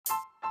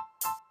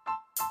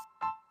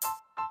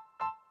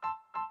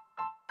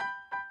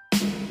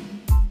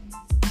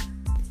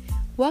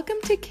Welcome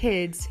to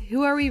Kids,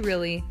 Who Are We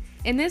Really?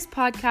 In this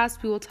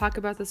podcast, we will talk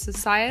about the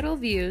societal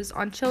views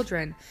on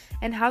children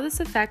and how this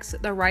affects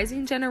the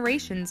rising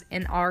generations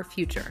in our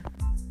future.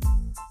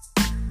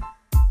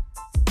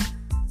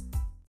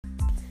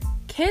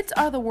 Kids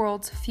are the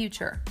world's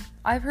future.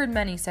 I've heard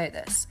many say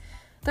this.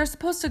 They're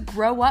supposed to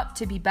grow up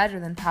to be better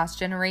than past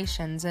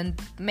generations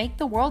and make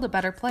the world a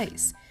better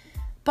place.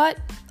 But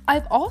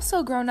I've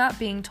also grown up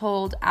being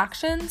told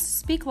actions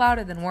speak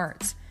louder than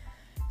words.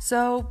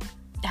 So,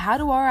 how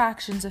do our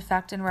actions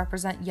affect and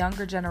represent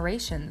younger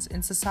generations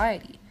in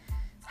society?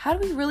 How do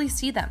we really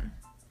see them?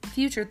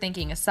 Future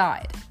thinking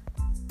aside.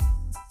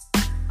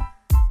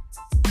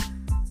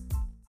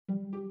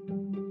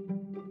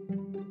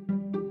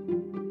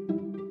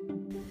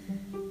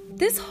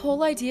 This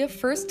whole idea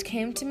first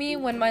came to me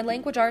when my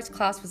language arts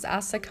class was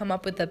asked to come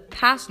up with a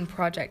passion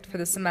project for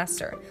the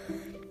semester.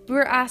 We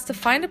were asked to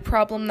find a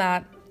problem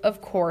that,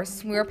 of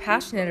course, we were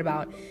passionate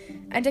about,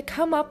 and to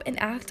come up and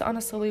act on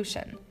a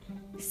solution.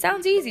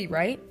 Sounds easy,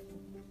 right?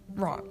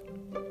 Wrong.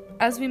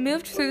 As we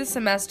moved through the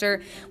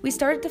semester, we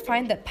started to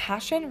find that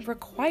passion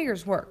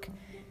requires work.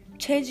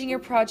 Changing your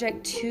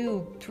project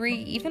 2, 3,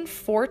 even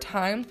 4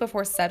 times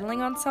before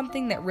settling on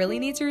something that really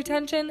needs your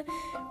attention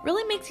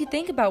really makes you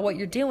think about what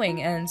you're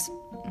doing and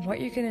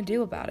what you're going to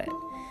do about it.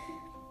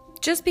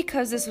 Just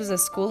because this was a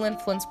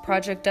school-influenced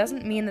project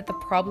doesn't mean that the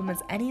problem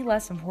is any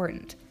less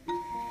important.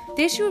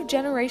 The issue of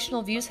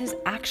generational views has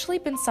actually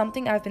been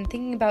something I've been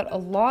thinking about a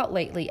lot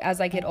lately as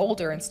I get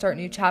older and start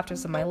new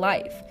chapters of my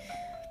life.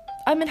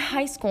 I'm in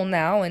high school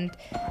now, and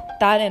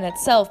that in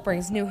itself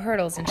brings new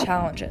hurdles and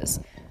challenges.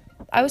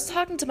 I was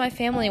talking to my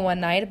family one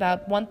night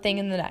about one thing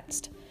and the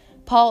next.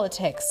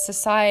 Politics,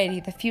 society,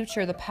 the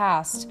future, the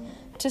past.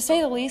 To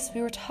say the least,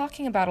 we were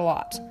talking about a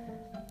lot.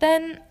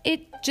 Then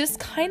it just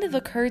kind of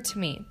occurred to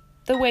me,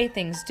 the way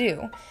things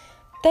do,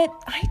 that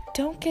I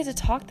don't get to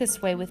talk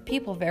this way with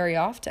people very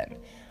often.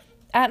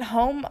 At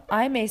home,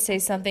 I may say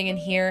something in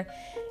here,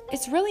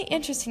 "It's really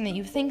interesting that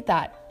you think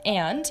that,"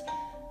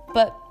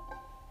 but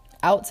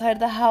outside of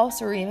the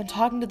house or even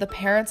talking to the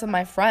parents of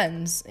my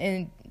friends,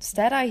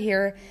 instead I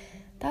hear,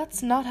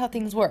 "That's not how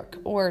things work,"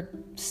 or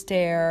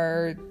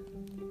 "stare."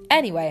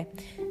 Anyway,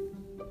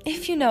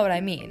 if you know what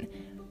I mean.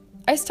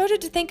 I started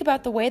to think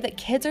about the way that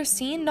kids are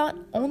seen not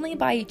only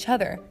by each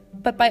other,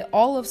 but by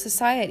all of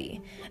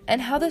society,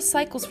 and how this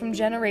cycles from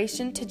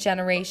generation to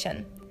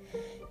generation.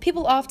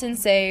 People often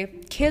say,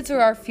 kids are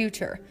our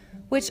future,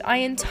 which I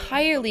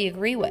entirely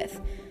agree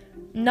with.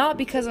 Not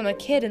because I'm a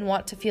kid and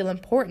want to feel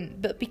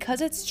important, but because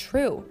it's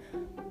true.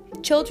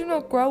 Children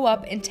will grow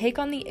up and take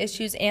on the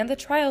issues and the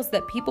trials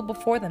that people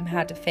before them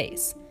had to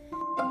face.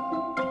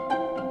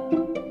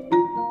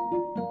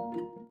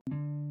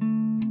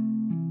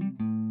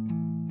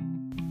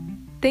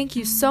 Thank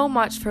you so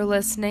much for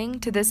listening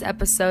to this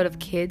episode of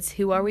Kids,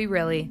 Who Are We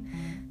Really?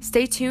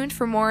 Stay tuned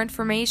for more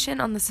information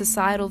on the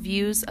societal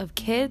views of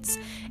kids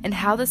and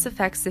how this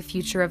affects the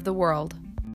future of the world.